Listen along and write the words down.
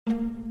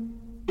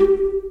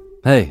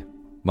Hey,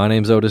 my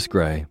name's Otis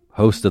Gray,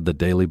 host of the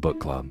Daily Book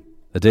Club,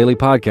 a daily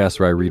podcast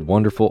where I read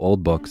wonderful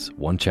old books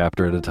one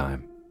chapter at a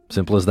time.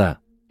 Simple as that.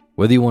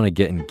 Whether you want to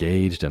get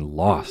engaged and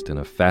lost in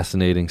a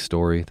fascinating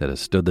story that has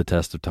stood the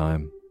test of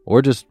time,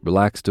 or just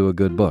relax to a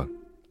good book,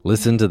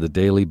 listen to the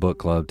Daily Book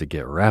Club to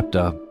get wrapped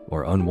up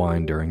or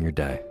unwind during your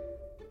day.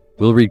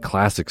 We'll read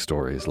classic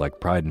stories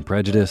like Pride and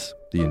Prejudice,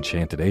 The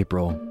Enchanted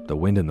April, The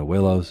Wind in the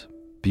Willows,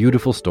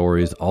 beautiful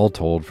stories all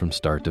told from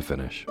start to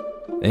finish.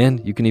 And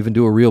you can even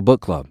do a real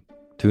book club.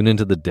 Tune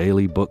into the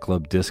Daily Book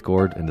Club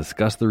Discord and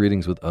discuss the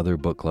readings with other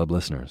book club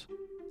listeners.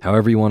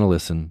 However you want to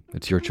listen,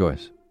 it's your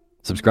choice.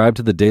 Subscribe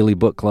to the Daily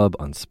Book Club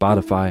on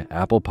Spotify,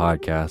 Apple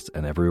Podcasts,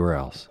 and everywhere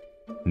else.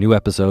 New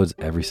episodes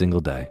every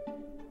single day.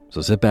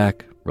 So sit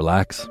back,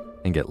 relax,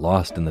 and get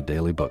lost in the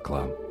Daily Book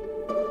Club.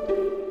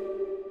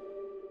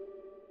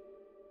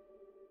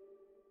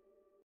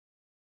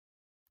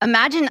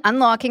 Imagine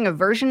unlocking a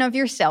version of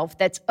yourself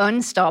that's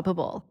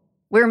unstoppable,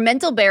 where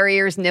mental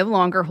barriers no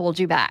longer hold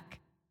you back.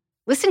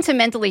 Listen to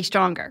Mentally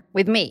Stronger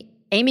with me,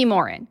 Amy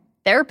Morin,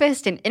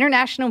 therapist and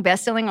international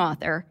best-selling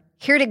author,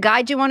 here to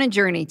guide you on a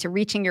journey to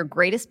reaching your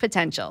greatest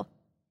potential.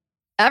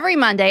 Every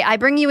Monday, I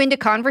bring you into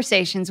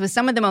conversations with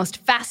some of the most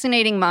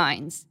fascinating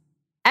minds.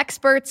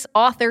 Experts,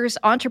 authors,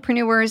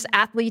 entrepreneurs,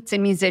 athletes,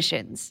 and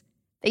musicians.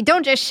 They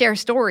don't just share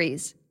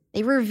stories.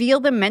 They reveal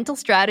the mental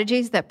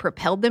strategies that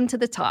propelled them to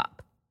the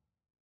top.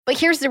 But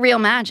here's the real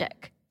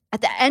magic.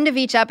 At the end of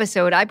each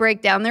episode, I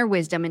break down their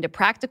wisdom into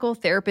practical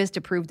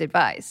therapist-approved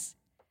advice.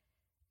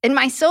 In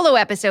my solo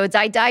episodes,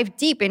 I dive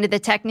deep into the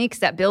techniques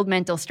that build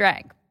mental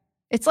strength.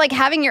 It's like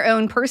having your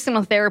own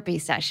personal therapy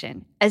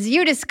session as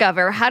you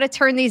discover how to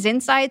turn these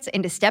insights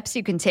into steps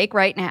you can take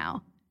right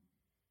now.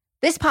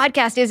 This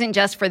podcast isn't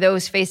just for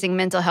those facing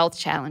mental health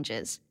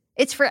challenges.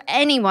 It's for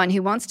anyone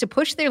who wants to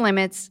push their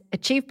limits,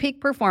 achieve peak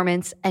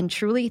performance, and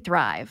truly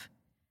thrive.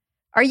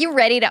 Are you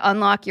ready to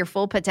unlock your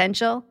full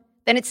potential?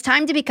 Then it's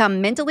time to become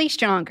mentally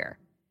stronger.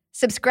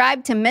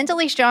 Subscribe to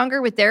Mentally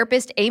Stronger with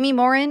therapist Amy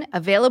Morin,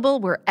 available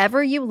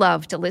wherever you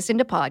love to listen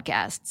to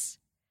podcasts.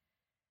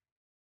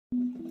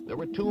 There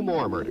were two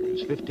more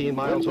murders 15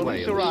 miles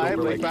away. When police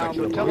arrived, they found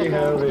the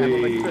telephones and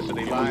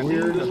electricity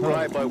lines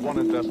described by one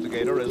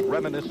investigator as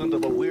reminiscent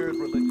of a weird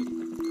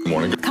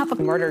religious...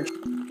 Couple murdered.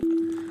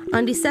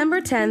 On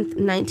December 10th,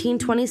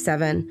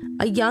 1927,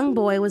 a young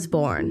boy was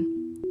born.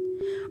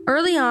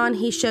 Early on,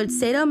 he showed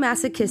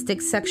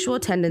sadomasochistic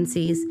sexual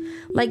tendencies,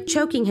 like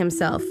choking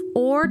himself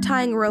or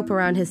tying a rope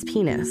around his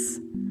penis.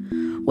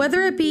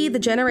 Whether it be the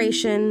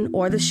generation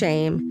or the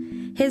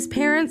shame, his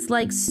parents,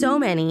 like so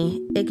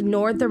many,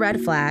 ignored the red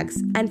flags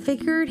and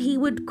figured he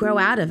would grow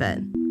out of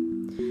it.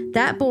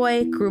 That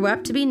boy grew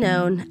up to be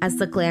known as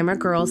the Glamour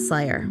Girl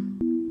Slayer.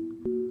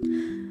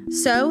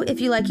 So,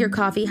 if you like your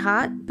coffee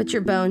hot but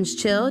your bones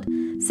chilled,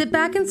 sit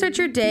back and start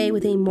your day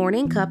with a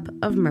morning cup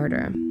of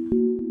murder.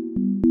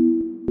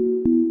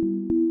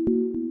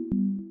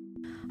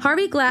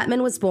 Harvey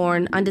Glatman was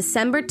born on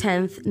December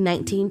 10th,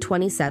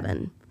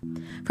 1927.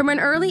 From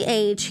an early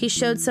age, he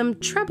showed some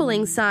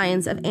troubling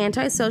signs of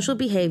antisocial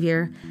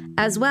behavior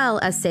as well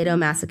as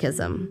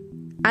sadomasochism.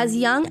 As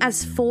young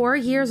as 4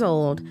 years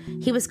old,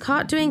 he was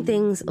caught doing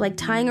things like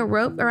tying a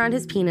rope around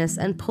his penis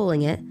and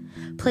pulling it,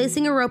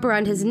 placing a rope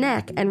around his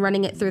neck and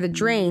running it through the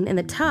drain in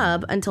the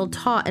tub until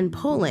taut and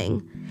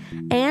pulling,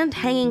 and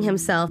hanging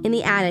himself in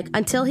the attic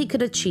until he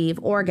could achieve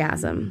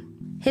orgasm.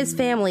 His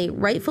family,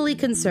 rightfully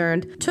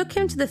concerned, took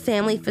him to the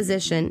family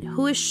physician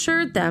who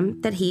assured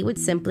them that he would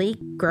simply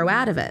grow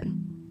out of it.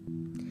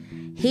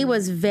 He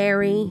was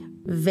very,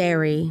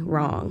 very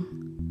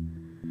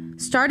wrong.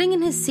 Starting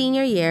in his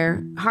senior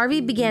year, Harvey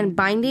began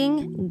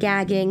binding,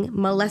 gagging,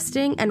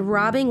 molesting, and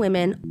robbing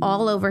women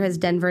all over his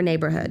Denver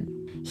neighborhood.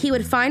 He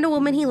would find a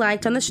woman he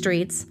liked on the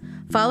streets,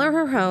 follow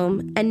her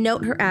home, and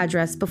note her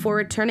address before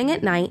returning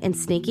at night and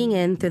sneaking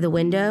in through the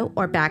window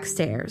or back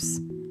stairs.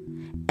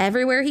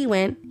 Everywhere he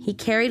went, he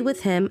carried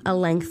with him a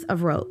length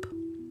of rope.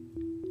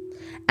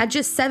 At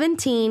just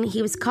 17,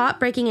 he was caught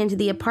breaking into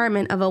the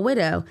apartment of a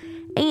widow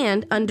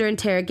and, under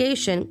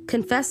interrogation,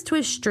 confessed to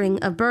a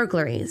string of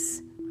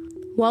burglaries.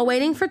 While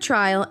waiting for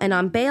trial and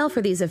on bail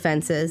for these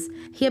offenses,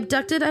 he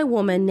abducted a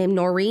woman named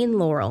Noreen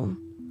Laurel.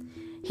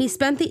 He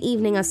spent the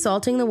evening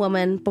assaulting the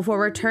woman before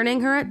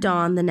returning her at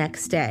dawn the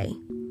next day.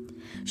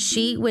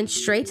 She went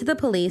straight to the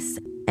police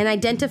and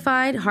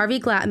identified Harvey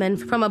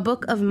Glatman from a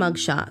book of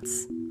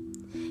mugshots.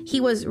 He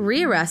was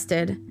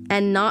rearrested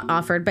and not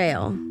offered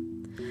bail.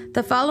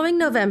 The following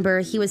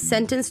November, he was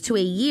sentenced to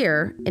a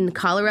year in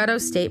Colorado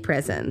State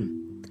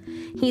Prison.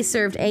 He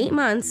served 8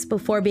 months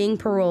before being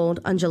paroled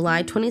on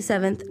July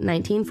 27,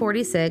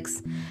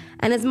 1946,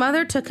 and his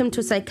mother took him to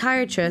a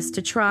psychiatrist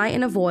to try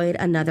and avoid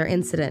another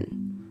incident.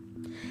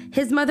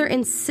 His mother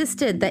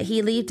insisted that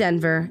he leave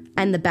Denver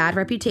and the bad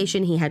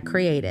reputation he had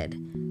created.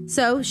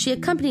 So she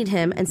accompanied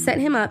him and set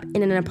him up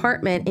in an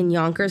apartment in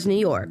Yonkers, New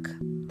York.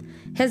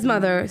 His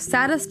mother,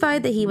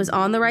 satisfied that he was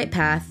on the right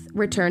path,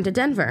 returned to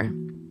Denver.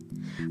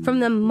 From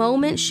the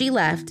moment she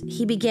left,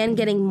 he began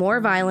getting more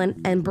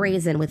violent and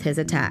brazen with his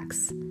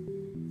attacks.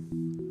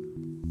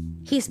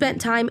 He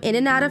spent time in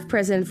and out of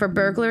prison for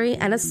burglary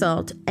and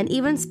assault, and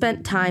even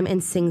spent time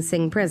in Sing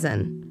Sing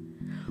prison.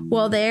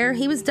 While there,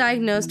 he was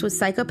diagnosed with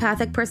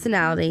psychopathic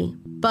personality,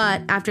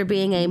 but after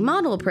being a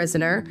model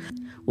prisoner,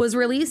 was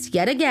released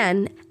yet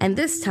again, and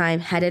this time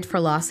headed for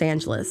Los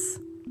Angeles.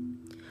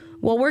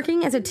 While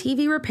working as a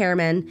TV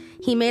repairman,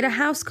 he made a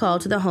house call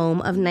to the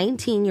home of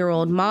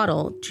 19-year-old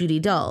model Judy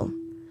Dull.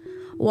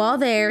 While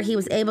there, he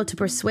was able to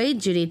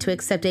persuade Judy to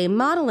accept a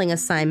modeling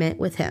assignment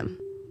with him.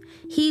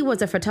 He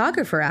was a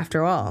photographer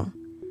after all.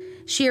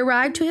 She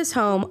arrived to his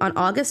home on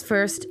August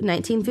 1st,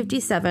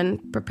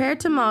 1957, prepared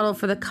to model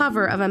for the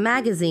cover of a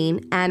magazine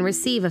and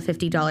receive a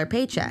 $50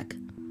 paycheck.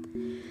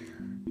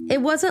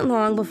 It wasn't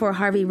long before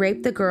Harvey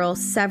raped the girl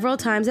several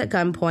times at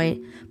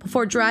gunpoint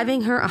before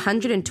driving her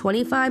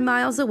 125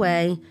 miles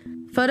away,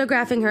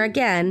 photographing her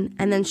again,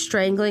 and then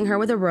strangling her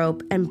with a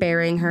rope and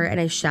burying her in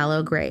a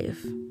shallow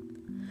grave.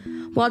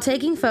 While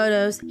taking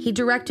photos, he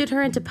directed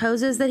her into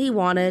poses that he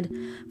wanted,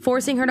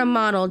 forcing her to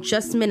model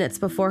just minutes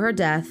before her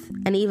death,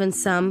 and even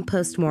some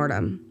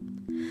post-mortem.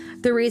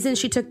 The reason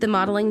she took the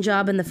modeling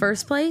job in the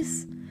first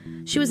place?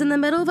 She was in the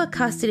middle of a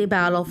custody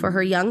battle for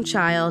her young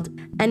child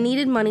and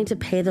needed money to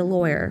pay the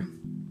lawyer.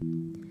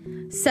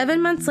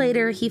 7 months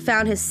later, he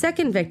found his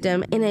second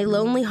victim in a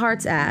Lonely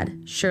Hearts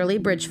ad, Shirley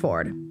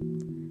Bridgeford.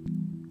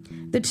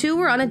 The two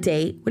were on a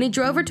date when he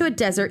drove her to a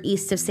desert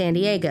east of San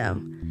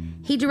Diego.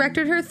 He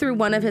directed her through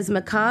one of his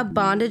macabre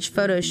bondage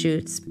photo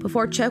shoots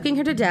before choking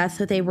her to death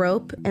with a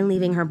rope and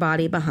leaving her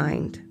body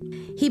behind.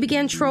 He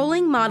began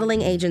trolling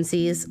modeling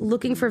agencies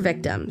looking for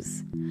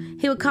victims.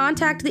 He would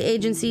contact the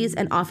agencies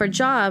and offer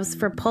jobs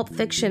for Pulp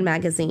Fiction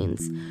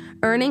magazines,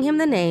 earning him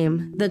the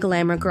name the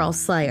Glamour Girl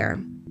Slayer.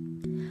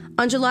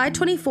 On July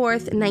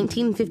 24th,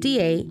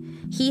 1958,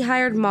 he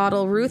hired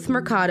model Ruth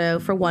Mercado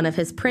for one of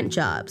his print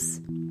jobs.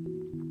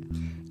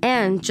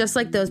 And, just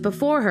like those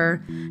before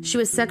her, she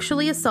was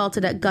sexually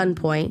assaulted at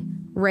gunpoint,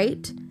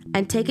 raped,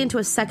 and taken to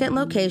a second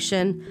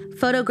location,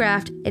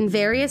 photographed in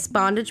various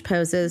bondage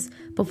poses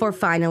before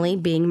finally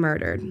being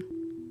murdered.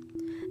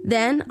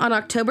 Then, on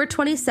October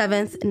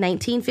 27,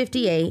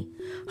 1958,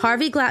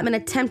 Harvey Glatman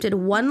attempted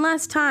one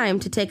last time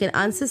to take an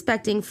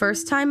unsuspecting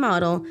first-time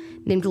model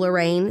named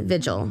Lorraine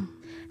Vigil.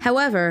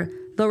 However,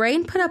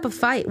 Lorraine put up a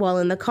fight while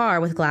in the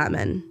car with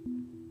Glatman.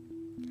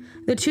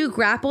 The two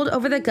grappled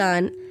over the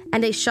gun,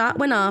 and a shot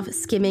went off,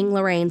 skimming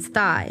Lorraine's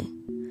thigh.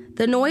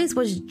 The noise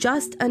was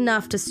just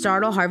enough to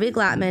startle Harvey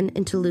Glatman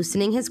into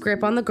loosening his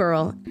grip on the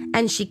girl,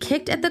 and she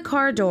kicked at the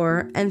car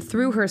door and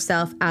threw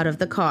herself out of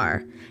the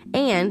car.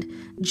 And,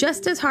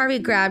 just as Harvey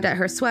grabbed at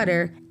her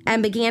sweater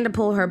and began to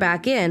pull her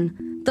back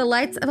in, the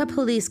lights of a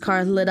police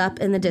car lit up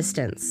in the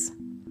distance.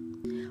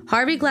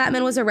 Harvey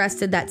Glatman was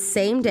arrested that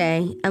same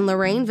day, and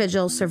Lorraine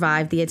Vigil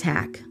survived the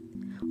attack.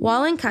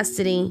 While in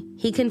custody,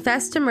 he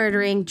confessed to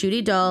murdering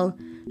Judy Dull,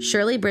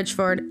 Shirley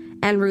Bridgeford,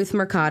 and Ruth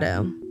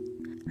Mercado.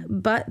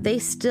 But they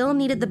still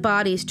needed the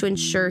bodies to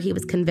ensure he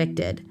was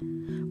convicted,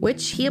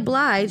 which he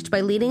obliged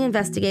by leading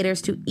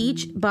investigators to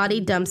each body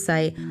dump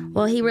site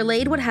while he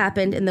relayed what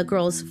happened in the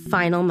girl's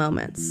final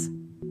moments.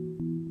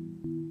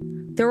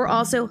 There were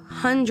also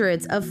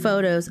hundreds of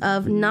photos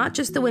of not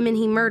just the women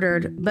he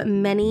murdered, but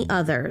many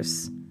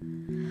others.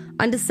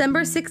 On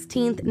December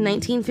 16,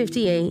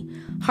 1958,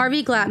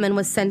 Harvey Glatman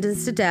was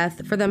sentenced to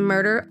death for the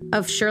murder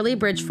of Shirley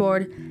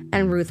Bridgeford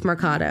and Ruth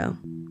Mercado.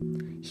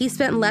 He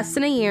spent less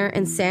than a year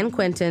in San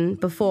Quentin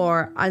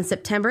before, on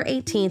September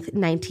 18,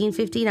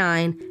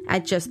 1959,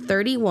 at just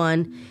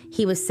 31,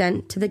 he was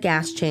sent to the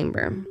gas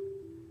chamber.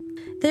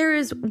 There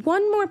is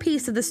one more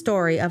piece of the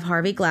story of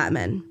Harvey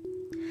Glatman.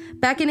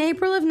 Back in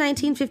April of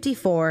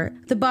 1954,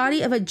 the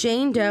body of a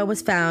Jane Doe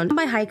was found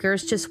by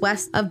hikers just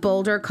west of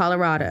Boulder,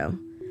 Colorado.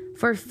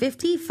 For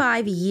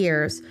 55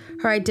 years,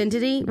 her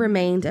identity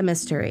remained a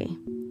mystery.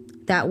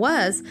 That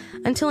was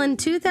until in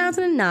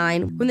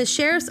 2009, when the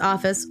sheriff's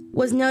office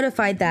was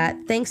notified that,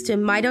 thanks to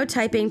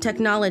mitotyping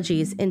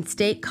technologies in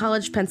State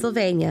College,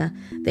 Pennsylvania,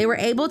 they were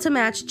able to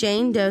match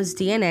Jane Doe's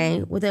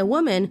DNA with a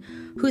woman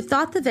who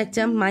thought the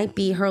victim might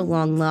be her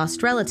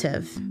long-lost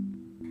relative.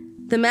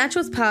 The match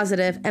was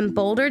positive, and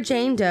Boulder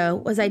Jane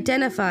Doe was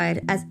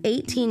identified as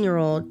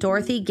 18-year-old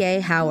Dorothy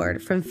Gay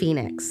Howard from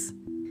Phoenix.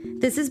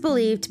 This is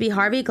believed to be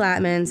Harvey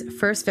Glatman's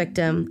first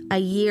victim, a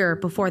year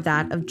before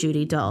that of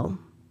Judy Dull.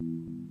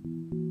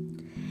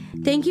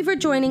 Thank you for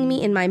joining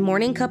me in my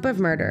morning cup of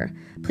murder.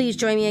 Please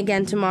join me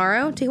again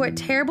tomorrow to hear what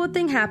terrible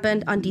thing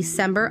happened on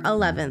December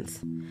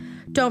 11th.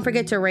 Don't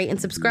forget to rate and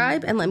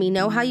subscribe and let me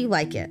know how you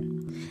like it.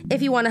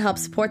 If you want to help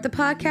support the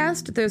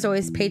podcast, there's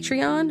always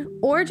Patreon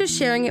or just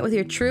sharing it with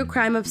your true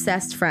crime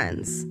obsessed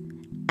friends.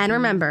 And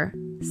remember,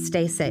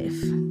 stay safe.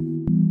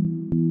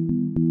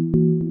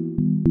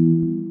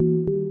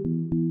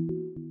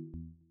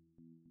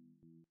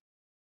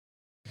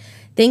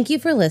 Thank you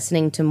for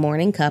listening to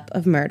Morning Cup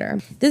of Murder.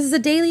 This is a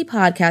daily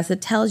podcast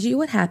that tells you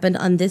what happened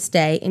on this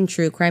day in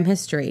true crime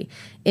history.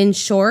 In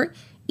short,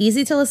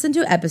 easy to listen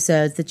to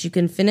episodes that you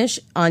can finish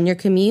on your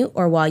commute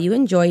or while you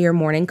enjoy your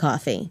morning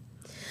coffee.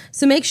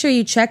 So make sure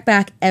you check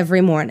back every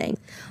morning.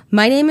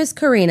 My name is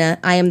Karina.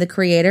 I am the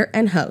creator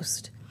and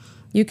host.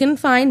 You can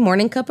find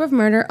Morning Cup of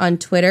Murder on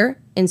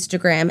Twitter,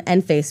 Instagram,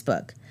 and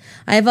Facebook.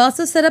 I have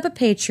also set up a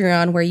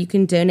Patreon where you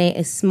can donate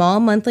a small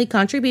monthly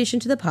contribution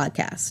to the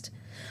podcast.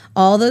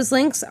 All those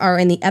links are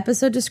in the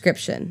episode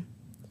description.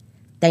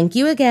 Thank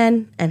you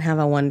again, and have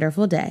a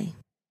wonderful day.